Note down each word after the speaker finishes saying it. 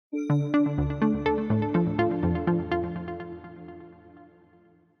Thank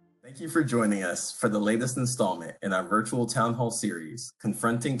you for joining us for the latest installment in our virtual town hall series,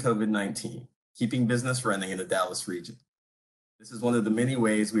 Confronting COVID-19, Keeping Business Running in the Dallas region. This is one of the many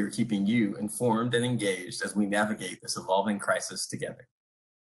ways we are keeping you informed and engaged as we navigate this evolving crisis together.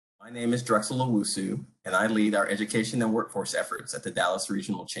 My name is Drexell Owusu, and I lead our education and workforce efforts at the Dallas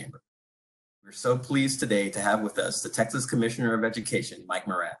Regional Chamber. We're so pleased today to have with us the Texas Commissioner of Education, Mike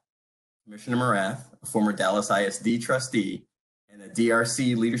Morath. Commissioner Morath, a former Dallas ISD trustee and a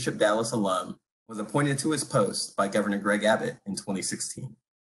DRC Leadership Dallas alum, was appointed to his post by Governor Greg Abbott in 2016.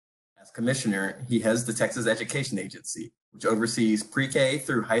 As commissioner, he heads the Texas Education Agency, which oversees pre-K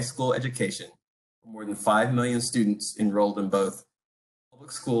through high school education for more than 5 million students enrolled in both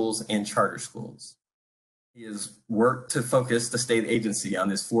public schools and charter schools. He has worked to focus the state agency on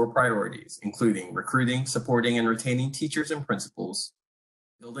his 4 priorities, including recruiting, supporting, and retaining teachers and principals,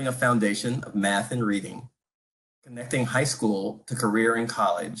 building a foundation of math and reading, connecting high school to career and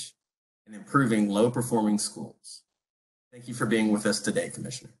college, and improving low-performing schools. Thank you for being with us today,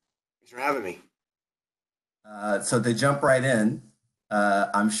 Commissioner. Thanks for having me. So to jump right in,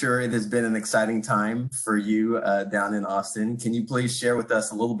 I'm sure it has been an exciting time for you down in Austin. Can you please share with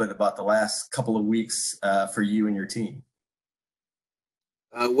us a little bit about the last couple of weeks for you and your team?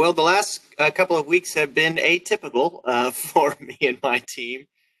 Well, the last couple of weeks have been atypical for me and my team.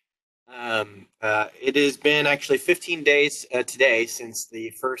 It has been actually 15 days today since the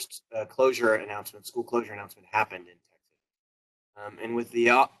first school closure announcement happened in Texas. And with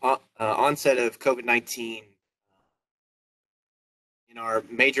the onset of COVID-19 in our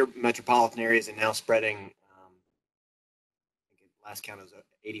major metropolitan areas and now spreading, I think last count was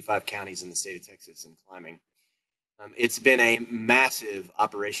 85 counties in the state of Texas and climbing. It's been a massive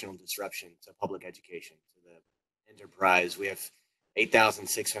operational disruption to public education, to the enterprise. We have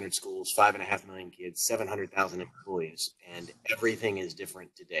 8,600 schools, 5.5 million kids, 700,000 employees, and everything is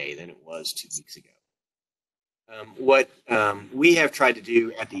different today than it was 2 weeks ago. What we have tried to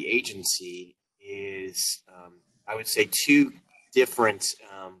do at the agency is, I would say, 2 different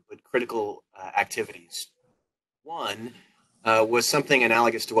but critical activities. One was something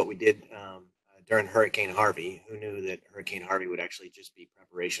analogous to what we did during Hurricane Harvey. Who knew that Hurricane Harvey would actually just be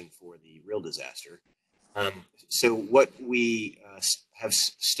preparation for the real disaster? So what we have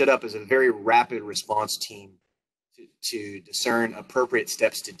stood up as a very rapid response team to discern appropriate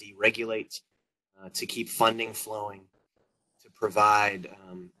steps to deregulate, to keep funding flowing, to provide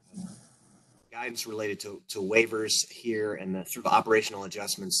guidance related to waivers here and the sort of operational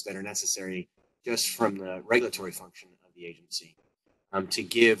adjustments that are necessary just from the regulatory function of the agency, to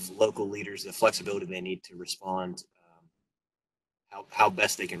give local leaders the flexibility they need to respond how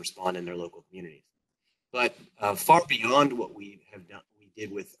best they can respond in their local communities. But far beyond what we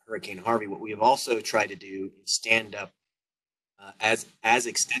did with Hurricane Harvey, what we have also tried to do is stand up as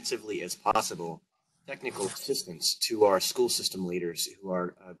extensively as possible technical assistance to our school system leaders who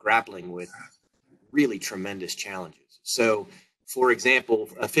are grappling with really tremendous challenges. So, for example,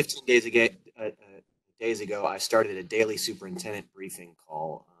 15 days ago, I started a daily superintendent briefing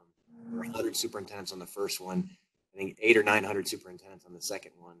call. There were 100 superintendents on the first one, I think 800 or 900 superintendents on the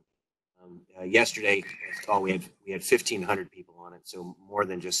second one. Yesterday, call we had 1,500 people on it, so more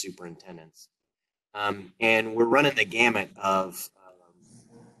than just superintendents. And we're running the gamut of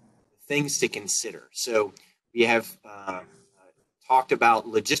things to consider. So we have talked about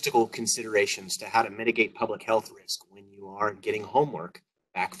logistical considerations to how to mitigate public health risk when you are getting homework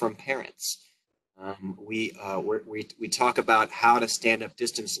back from parents. We talk about how to stand up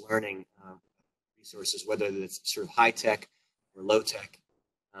distance learning resources, whether it's sort of high tech or low tech.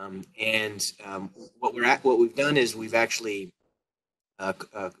 What we've done is we've actually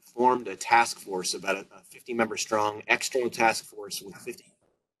formed a task force, about a 50-member strong external task force with 50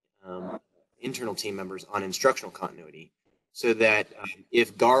 internal team members on instructional continuity, so that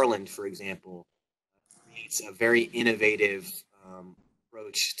if Garland, for example, creates a very innovative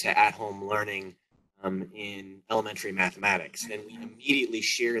approach to at-home learning in elementary mathematics, then we immediately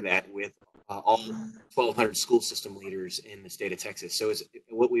share that with all 1,200 school system leaders in the state of Texas. So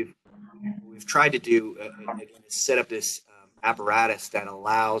what we've tried to do again, is set up this apparatus that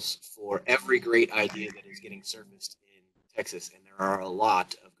allows for every great idea that is getting surfaced in Texas, and there are a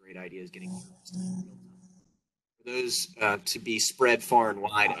lot of great ideas getting surfaced in real time, for those to be spread far and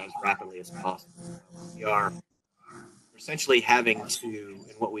wide as rapidly as possible. We are essentially having to,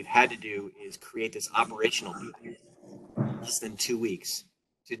 and what we've had to do is create this operational meeting in less than 2 weeks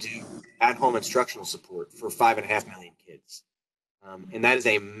to do at-home instructional support for 5.5 million kids. And that is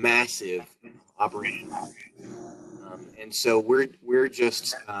a massive operation. And so we're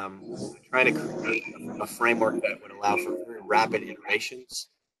just trying to create a framework that would allow for very rapid iterations.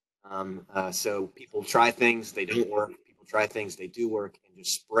 So people try things, they don't work. People try things, they do work, and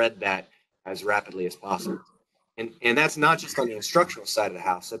just spread that as rapidly as possible. And that's not just on the instructional side of the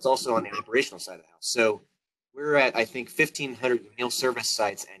house, that's also on the operational side of the house. So we're at, I think, 1,500 meal service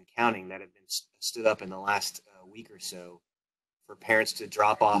sites and counting that have been stood up in the last week or so for parents to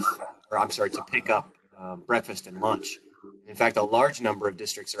drop off, or I'm sorry, to pick up breakfast and lunch. In fact, a large number of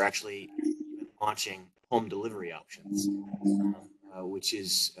districts are actually even launching home delivery options, which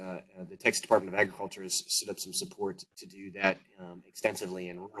is the Texas Department of Agriculture has stood up some support to do that extensively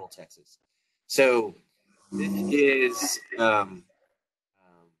in rural Texas. So this is,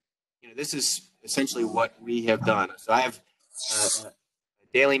 this is essentially what we have done. So I have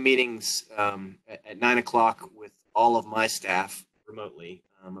daily meetings at 9 o'clock with all of my staff remotely,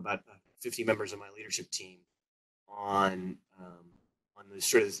 about 50 members of my leadership team on the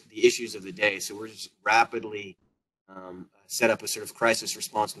sort of the issues of the day. So we're just rapidly set up a sort of crisis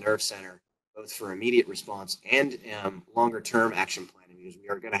response nerve center, both for immediate response and longer term action planning, because we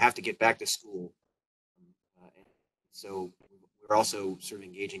are going to have to get back to school. So we're also sort of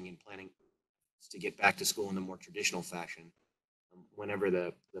engaging in planning to get back to school in the more traditional fashion whenever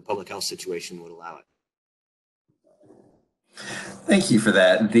the public health situation would allow it. Thank you for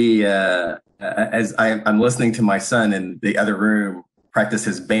that. As I'm listening to my son in the other room practice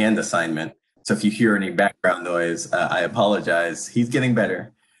his band assignment. So if you hear any background noise, I apologize. He's getting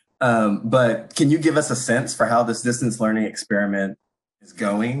better. But can you give us a sense for how this distance learning experiment is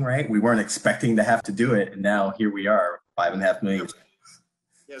going, right? We weren't expecting to have to do it, and now here we are, 5.5 million.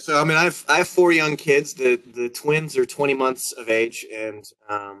 Yeah, so I mean, I have 4 young kids. The twins are 20 months of age, and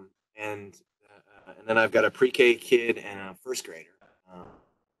then I've got a pre-K kid and a first grader here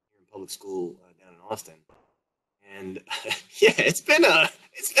in public school down in Austin. And yeah, it's been a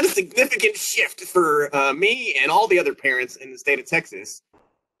significant shift for me and all the other parents in the state of Texas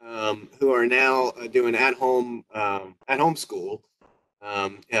who are now doing at home school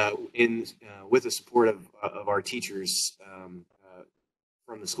with the support of our teachers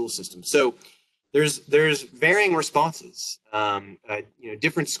from the school system. So there's varying responses.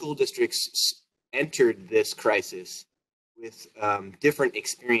 Different school districts entered this crisis with different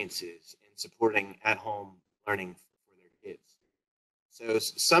experiences in supporting at-home learning for their kids. So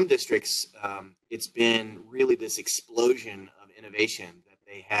some districts, it's been really this explosion of innovation that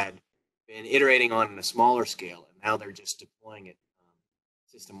they had been iterating on a smaller scale, and now they're just deploying it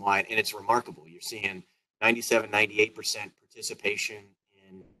system-wide, and it's remarkable. You're seeing 97, 98% participation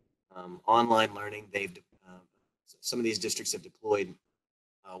in online learning. Some of these districts have deployed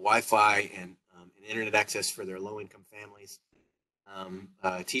Wi-Fi and internet access for their low-income families.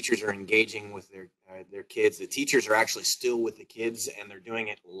 Teachers are engaging with their kids. The teachers are actually still with the kids, and they're doing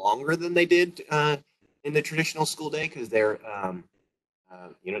it longer than they did in the traditional school day, because they're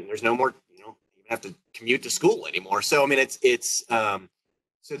there's no more, you don't even have to commute to school anymore. So I mean,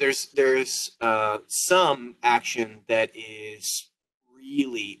 so there's some action that is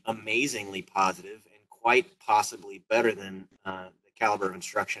really amazingly positive and quite possibly better than the caliber of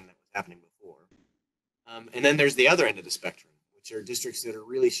instruction that was happening before. And then there's the other end of the spectrum, which are districts that are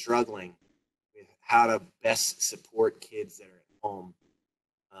really struggling with how to best support kids that are at home.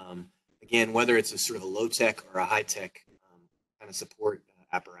 Again, whether it's a sort of a low-tech or a high-tech kind of support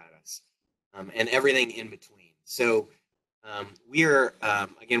apparatus, and everything in between. So we are,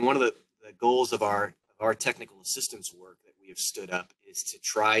 again, one of the goals of our technical assistance work that we have stood up is to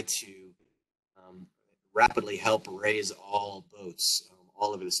try to rapidly help raise all boats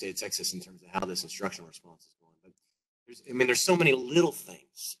all over the state of Texas in terms of how this instructional response is going. But there's so many little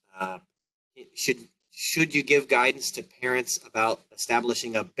things. Should you give guidance to parents about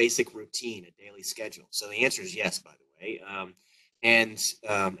establishing a basic routine, a daily schedule? So the answer is yes, by the way. And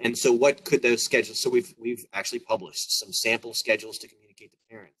so what could those schedules? So we've actually published some sample schedules to communicate to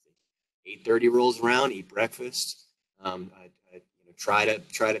parents. 8:30 rolls around, eat breakfast. Try to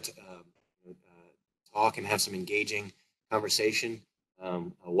talk and have some engaging conversation.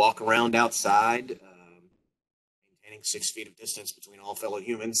 Walk around outside, maintaining 6 feet of distance between all fellow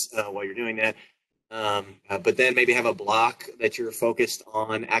humans while you're doing that. But then maybe have a block that you're focused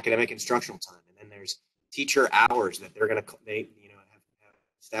on academic instructional time, and then there's teacher hours that they're going to have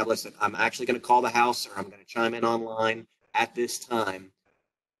established that I'm actually going to call the house, or I'm going to chime in online at this time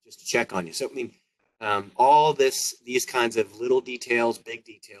just to check on you. So I mean, all these kinds of little details, big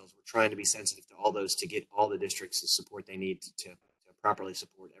details, we're trying to be sensitive to all those to get all the districts the support they need to properly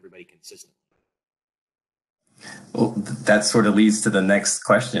support everybody consistently. Well, that sort of leads to the next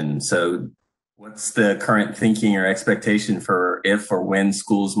question. So What's the current thinking or expectation for if or when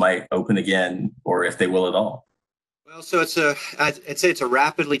schools might open again, or if they will at all? Well, so I'd say it's a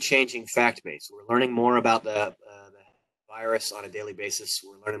rapidly changing fact base. We're learning more about the virus on a daily basis.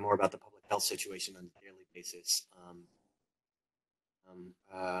 We're learning more about the public health situation on a daily basis.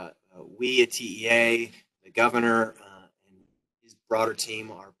 We at TEA, the governor, and his broader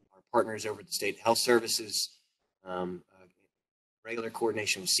team, our partners over at the state health services, regular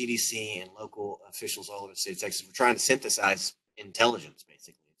coordination with CDC and local officials all over the state of Texas. We're trying to synthesize intelligence,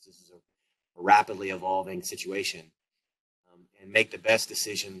 basically. This is a rapidly evolving situation, and make the best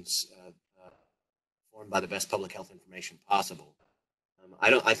decisions formed by the best public health information possible.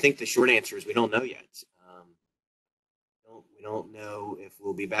 I think the short answer is we don't know yet. We don't know if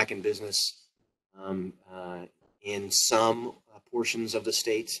we'll be back in business in some portions of the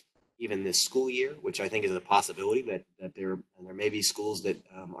state, even this school year, which I think is a possibility that there may be schools that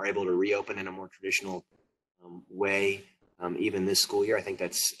are able to reopen in a more traditional way, even this school year. I think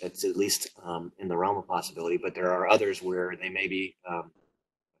that's at least in the realm of possibility, but there are others where they may be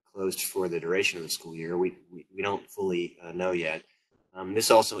closed for the duration of the school year. We don't fully know yet. This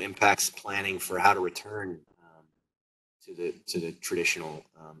also impacts planning for how to return to the traditional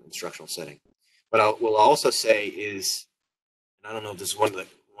instructional setting. But what I'll also say is, and I don't know if this is one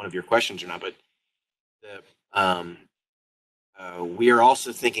of your questions or not, but we are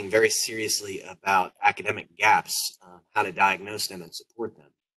also thinking very seriously about academic gaps, how to diagnose them and support them,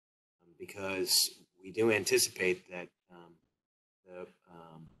 because we do anticipate that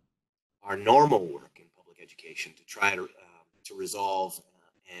our normal work in public education to try to resolve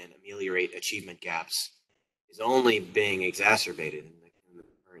and ameliorate achievement gaps is only being exacerbated in the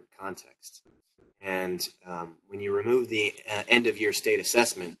current context. And when you remove the end-of-year state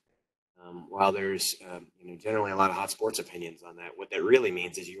assessment, while there's generally a lot of hot sports opinions on that, what that really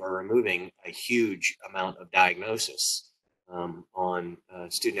means is you are removing a huge amount of diagnosis on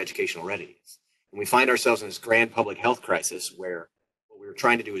student educational readiness. And we find ourselves in this grand public health crisis where what we're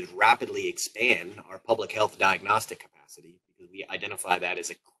trying to do is rapidly expand our public health diagnostic capacity, because we identify that as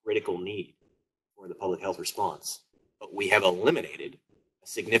a critical need for the public health response. But we have eliminated a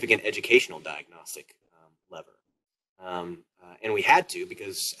significant educational diagnostic lever. And we had to,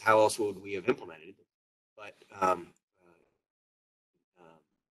 because how else would we have implemented it? But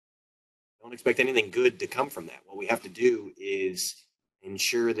don't expect anything good to come from that. What we have to do is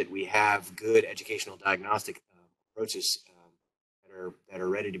ensure that we have good educational diagnostic approaches that are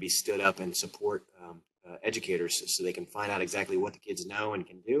ready to be stood up and support educators, so they can find out exactly what the kids know and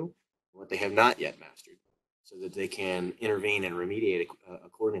can do, and what they have not yet mastered, so that they can intervene and remediate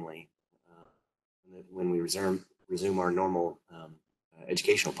accordingly when we resume our normal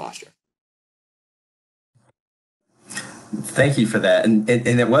educational posture. Thank you for that. And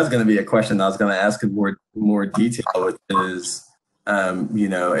it was going to be a question I was going to ask in more detail, which is,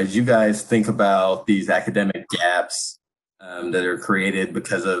 as you guys think about these academic gaps that are created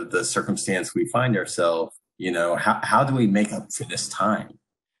because of the circumstance we find ourselves, how do we make up for this time?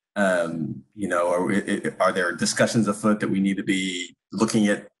 Are there discussions afoot that we need to be looking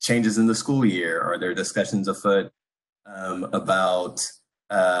at changes in the school year? Are there discussions afoot about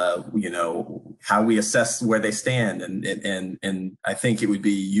how we assess where they stand? And I think it would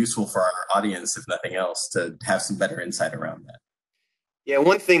be useful for our audience, if nothing else, to have some better insight around that. Yeah,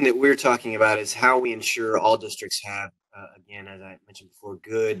 one thing that we're talking about is how we ensure all districts have, again, as I mentioned before,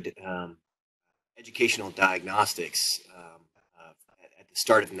 good educational diagnostics at the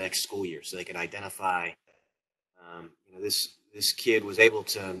start of the next school year, so they can identify, this kid was able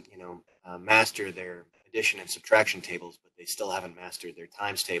to, master their addition and subtraction tables, but they still haven't mastered their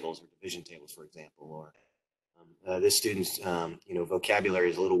times tables or division tables, for example. Or this student's, vocabulary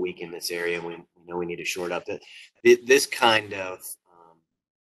is a little weak in this area, and we know we need to shore it up. This kind of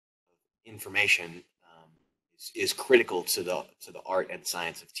information is critical to the art and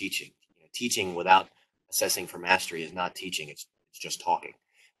science of teaching. Teaching without assessing for mastery is not teaching; it's just talking.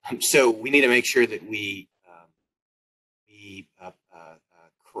 So we need to make sure that we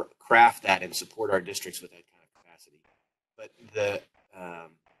craft that and support our districts with that kind of capacity. But the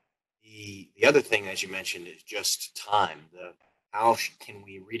other thing, as you mentioned, is just time. How can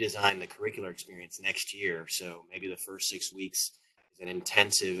we redesign the curricular experience next year? So maybe the first 6 weeks is an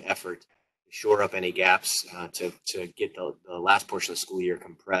intensive effort to shore up any gaps, to get the last portion of the school year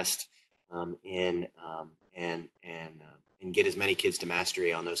compressed, and get as many kids to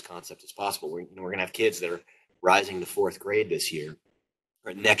mastery on those concepts as possible. We're going to have kids that are rising to fourth grade this year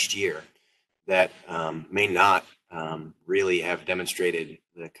or next year that may not really have demonstrated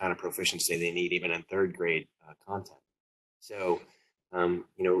the kind of proficiency they need even in third grade content. So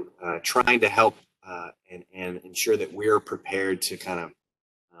trying to help and ensure that we're prepared to kind of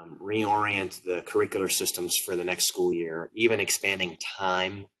reorient the curricular systems for the next school year, even expanding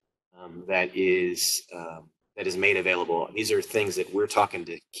time that is made available. These are things that we're talking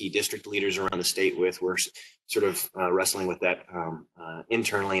to key district leaders around the state with. We're sort of wrestling with that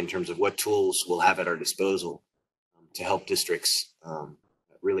internally in terms of what tools we'll have at our disposal to help districts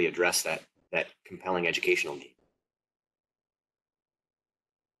really address that compelling educational need.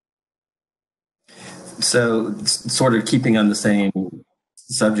 So, sort of keeping on the same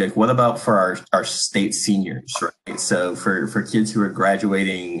subject, what about for our state seniors, right? So for kids who are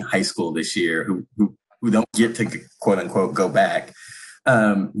graduating high school this year, who don't get to quote unquote go back,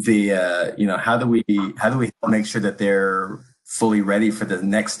 how do we make sure that they're fully ready for the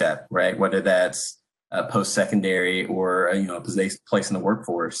next step, right? Whether that's post-secondary or a place in the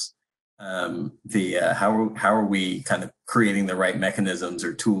workforce. How are we kind of creating the right mechanisms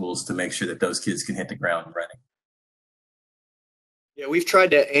or tools to make sure that those kids can hit the ground running? Yeah, we've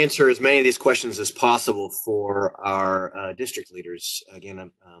tried to answer as many of these questions as possible for our district leaders. Again,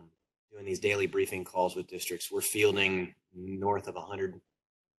 I'm doing these daily briefing calls with districts. We're fielding north of 100,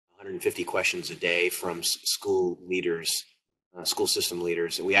 150 questions a day from school leaders, school system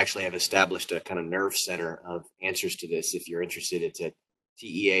leaders. And we actually have established a kind of nerve center of answers to this. If you're interested, it's at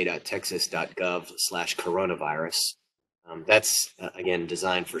tea.texas.gov/coronavirus. That's, again,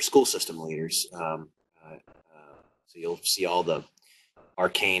 designed for school system leaders. So you'll see all the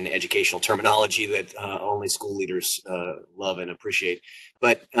arcane educational terminology that only school leaders love and appreciate.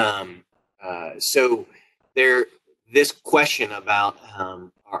 But so this question about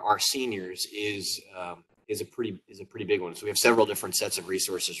our seniors is a pretty big one. So we have several different sets of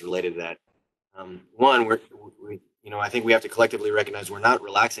resources related to that. One, I think we have to collectively recognize we're not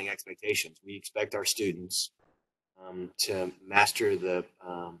relaxing expectations. We expect our students to master the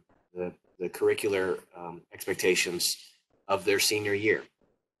curricular expectations of their senior year.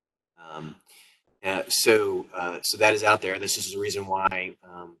 So that is out there. This is the reason why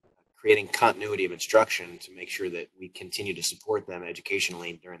creating continuity of instruction to make sure that we continue to support them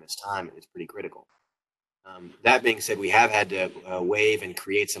educationally during this time is pretty critical. That being said, we have had to waive and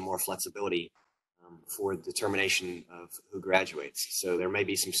create some more flexibility for determination of who graduates. So there may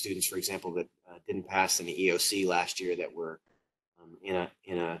be some students, for example, that didn't pass in the EOC last year that were in a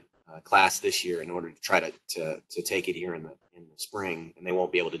class this year in order to try to take it here in the spring, and they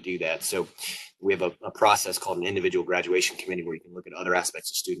won't be able to do that. So we have a process called an individual graduation committee where you can look at other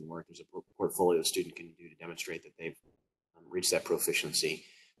aspects of student work. There's a portfolio a student can do to demonstrate that they've reached that proficiency.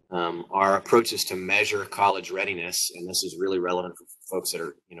 Our approach is to measure college readiness, and this is really relevant for folks that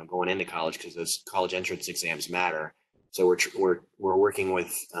are going into college because those college entrance exams matter. So we're working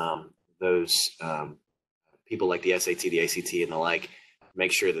with those people like the SAT, the ACT, and the like,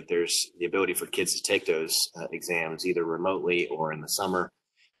 make sure that there's the ability for kids to take those exams either remotely or in the summer,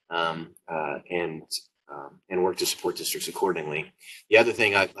 and work to support districts accordingly. The other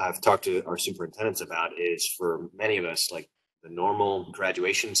thing I've talked to our superintendents about is for many of us, like the normal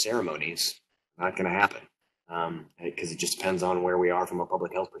graduation ceremonies, not going to happen because it just depends on where we are from a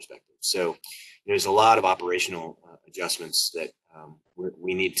public health perspective. So there's a lot of operational adjustments that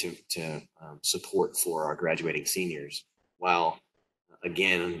we need to support for our graduating seniors, while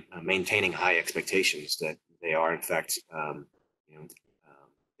again maintaining high expectations that they are in fact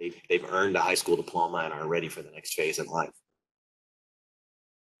they've earned a high school diploma and are ready for the next phase in life.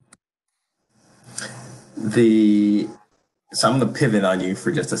 So I'm going to pivot on you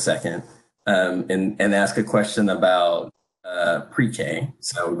for just a second and ask a question about pre-K.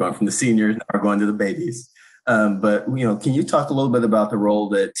 So we're going from the seniors, now we're going to the babies. But can you talk a little bit about the role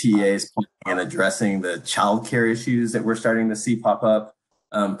that TA is playing in addressing the childcare issues that we're starting to see pop up,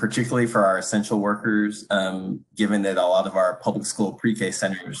 particularly for our essential workers, given that a lot of our public school pre-K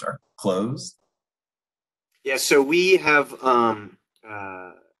centers are closed? Yeah, so we have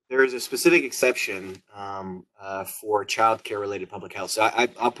there is a specific exception for childcare related public health. So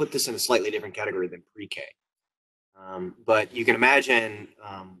I'll put this in a slightly different category than pre-K. But you can imagine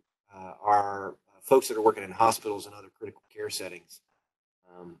our folks that are working in hospitals and other critical care settings,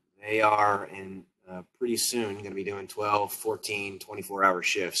 they are pretty soon going to be doing 12, 14, 24-hour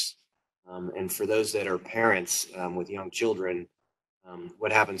shifts. And for those that are parents with young children,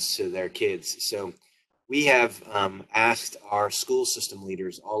 what happens to their kids? So we have asked our school system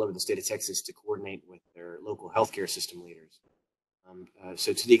leaders all over the state of Texas to coordinate with their local healthcare system leaders.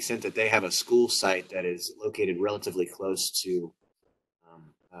 So to the extent that they have a school site that is located relatively close to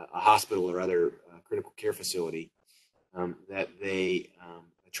a hospital or other critical care facility, that they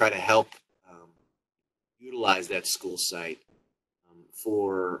try to help utilize that school site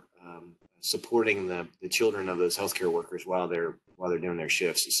for supporting the children of those healthcare workers while they're doing their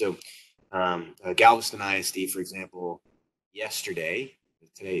shifts. So Galveston ISD, for example, 2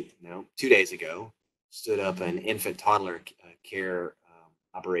 days ago, stood up an infant toddler care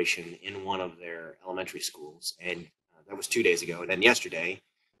operation in one of their elementary schools, and that was 2 days ago. And then yesterday,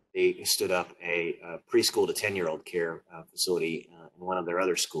 they stood up a preschool to 10-year-old care facility in one of their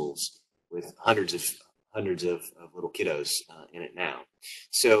other schools with hundreds of little kiddos in it now.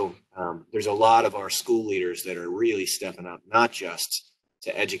 So there's a lot of our school leaders that are really stepping up, not just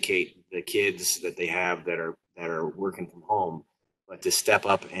to educate the kids that they have that are working from home, but to step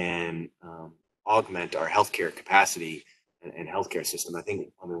up and augment our healthcare capacity and healthcare system. I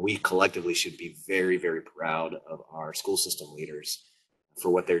mean, we collectively should be very, very proud of our school system leaders for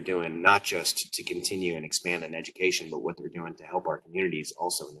what they're doing, not just to continue and expand in education, but what they're doing to help our communities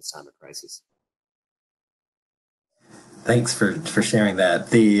also in this time of crisis. Thanks for sharing that.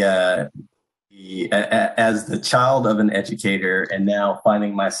 As the child of an educator and now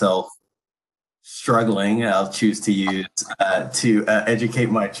finding myself struggling, I'll choose to use to educate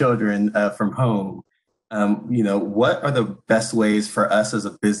my children from home. What are the best ways for us as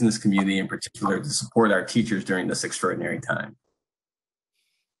a business community in particular to support our teachers during this extraordinary time?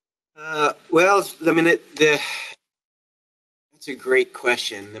 Well, I mean, that's a great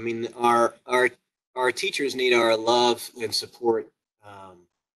question. I mean, our teachers need our love and support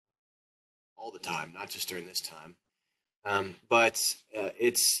all the time, not just during this time. But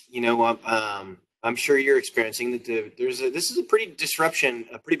it's, I'm sure you're experiencing that this is a pretty big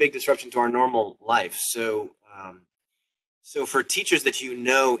disruption to our normal life. So for teachers that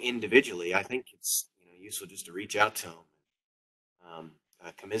individually, I think it's useful just to reach out to them,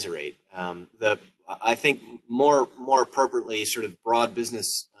 commiserate. I think more appropriately, sort of broad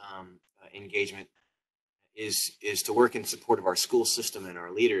business engagement is to work in support of our school system and our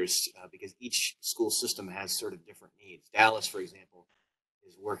leaders, because each school system has sort of different needs. Dallas, for example,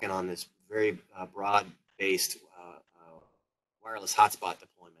 is working on this very broad-based wireless hotspot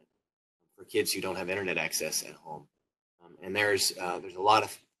deployment for kids who don't have internet access at home. And there's a lot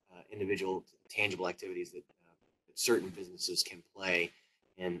of individual tangible activities that certain businesses can play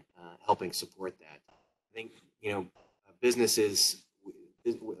in helping support that. I think businesses,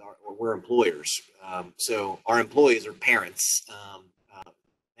 we're employers, so our employees are parents.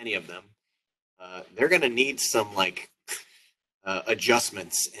 Many of them, they're going to need some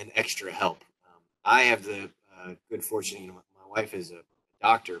adjustments and extra help. I have the good fortune. My wife is a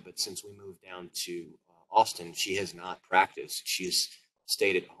doctor, but since we moved down to Austin, she has not practiced. She's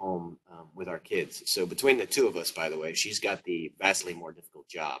stayed at home with our kids. So between the two of us, by the way, she's got the vastly more difficult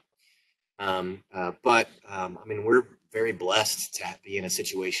job. But I mean, we're very blessed to be in a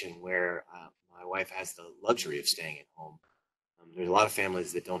situation where my wife has the luxury of staying at home. There's a lot of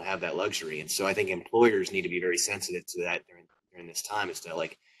families that don't have that luxury, and so I think employers need to be very sensitive to that during this time, as to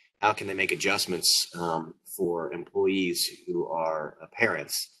how can they make adjustments for employees who are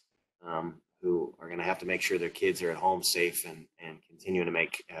parents, who are going to have to make sure their kids are at home safe and continuing to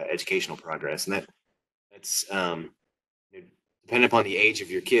make educational progress. And that's depending upon the age of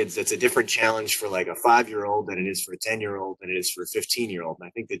your kids, that's a different challenge for a 5-year-old than it is for a 10-year-old than it is for a 15-year-old. And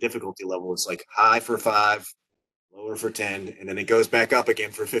I think the difficulty level is high for 5, lower for 10, and then it goes back up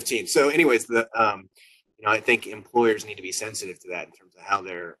again for 15. So anyways, I think employers need to be sensitive to that in terms of how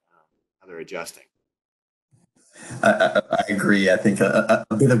they're adjusting. I agree. I think a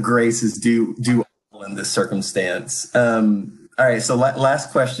bit of grace is due in this circumstance. All right. So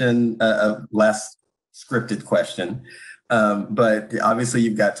last question, last scripted question. But obviously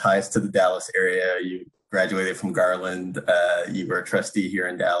you've got ties to the Dallas area. You graduated from Garland. You were a trustee here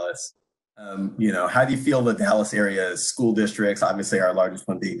in Dallas. How do you feel the Dallas area school districts, obviously our largest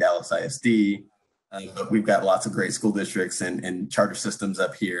one being Dallas ISD, but we've got lots of great school districts and charter systems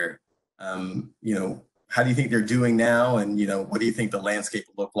up here. How do you think they're doing now? And, what do you think the landscape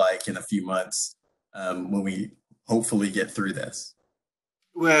will look like in a few months when we hopefully get through this?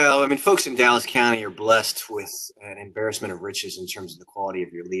 Well, I mean, folks in Dallas County are blessed with an embarrassment of riches in terms of the quality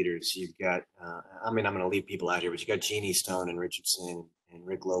of your leaders. You've got, I'm going to leave people out here, but you've got Jeannie Stone and Richardson and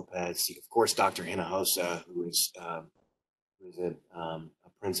Rick Lopez. Of course, Dr. Hinojosa, who is a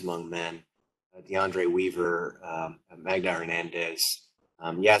prince among men, DeAndre Weaver, Magda Hernandez,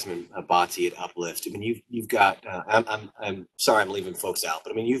 Yasmin Abati at Uplift. I mean, you've got, I'm sorry I'm leaving folks out,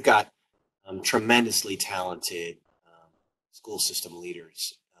 but I mean, you've got tremendously talented school system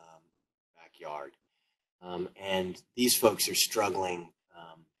leaders backyard. And these folks are struggling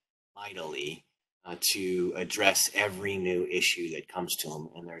mightily to address every new issue that comes to them.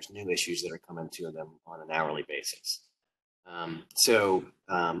 And there's new issues that are coming to them on an hourly basis. I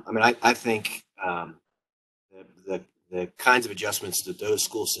think the kinds of adjustments that those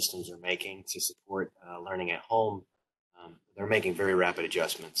school systems are making to support learning at home, they're making very rapid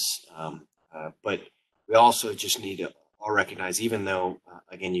adjustments. But we also just need to all recognize, even though,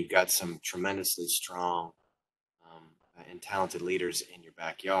 again, you've got some tremendously strong and talented leaders in your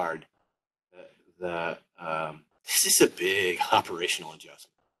backyard, this is a big operational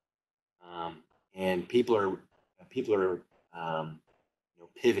adjustment. And people are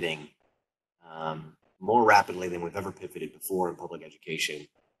pivoting more rapidly than we've ever pivoted before in public education,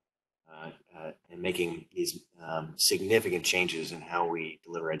 and making these significant changes in how we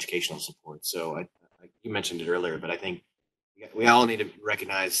deliver educational support. So you mentioned it earlier, but I think we all need to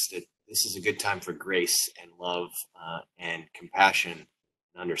recognize that this is a good time for grace and love and compassion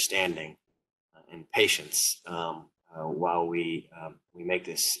and understanding and patience while we make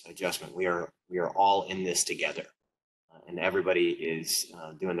this adjustment. We are all in this together, and everybody is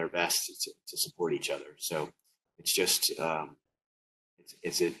doing their best to support each other. So it's just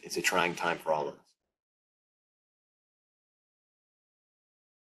it's a trying time for all of us.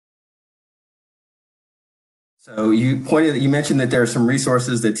 So you mentioned that there are some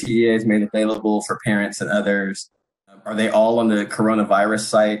resources that TEA has made available for parents and others. Are they all on the coronavirus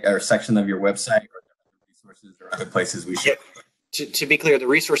site or section of your website, or resources or other places we should? To be clear, the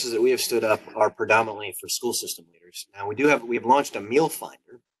resources that we have stood up are predominantly for school system leaders. Now we have launched a meal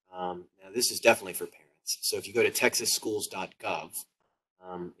finder. Now this is definitely for parents. So if you go to texasschools.gov,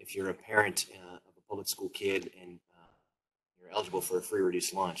 if you're a parent of a public school kid and you're eligible for a free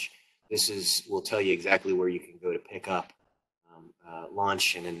reduced lunch, will tell you exactly where you can go to pick up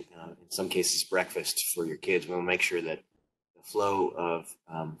lunch and in some cases breakfast for your kids. We'll make sure that the flow of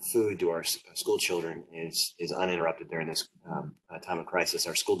food to our school children is uninterrupted during this time of crisis.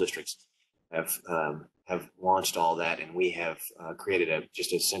 Our school districts have launched all that, and we have created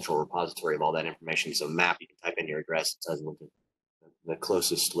just a central repository of all that information. So map, you can type in your address, it tells you what the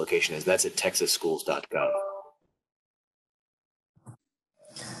closest location is. That's at texasschools.gov.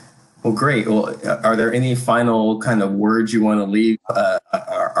 Well, great. Well, are there any final kind of words you want to leave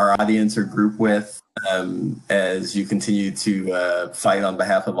our audience or group with as you continue to fight on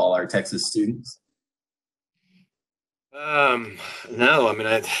behalf of all our Texas students? No, I mean,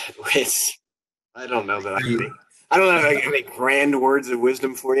 I don't know that I don't have any grand words of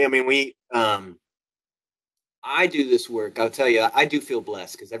wisdom for you. I mean, I do this work. I'll tell you, I do feel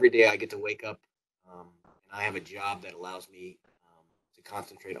blessed because every day I get to wake up and I have a job that allows me to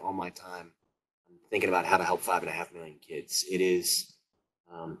concentrate all my time thinking about how to help 5.5 million kids. It is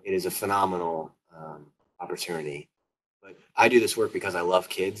a phenomenal opportunity. But I do this work because I love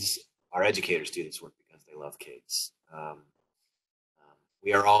kids. Our educators do this work because they love kids.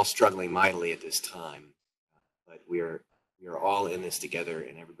 We are all struggling mightily at this time, but we are all in this together,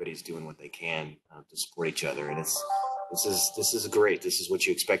 and everybody's doing what they can to support each other. And this is great. This is what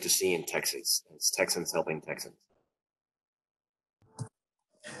you expect to see in Texas. It's Texans helping Texans.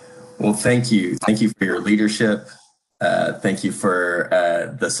 Well, thank you. Thank you for your leadership. Thank you for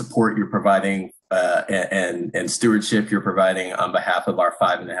the support you're providing and stewardship you're providing on behalf of our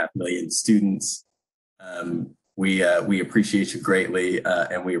 5.5 million students. We appreciate you greatly,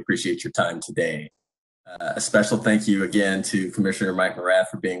 and we appreciate your time today. A special thank you again to Commissioner Mike Morath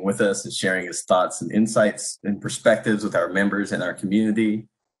for being with us and sharing his thoughts and insights and perspectives with our members and our community.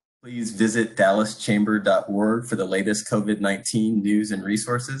 Please visit dallaschamber.org for the latest COVID-19 news and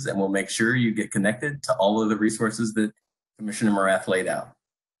resources, and we'll make sure you get connected to all of the resources that Commissioner Morath laid out.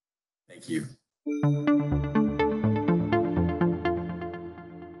 Thank you.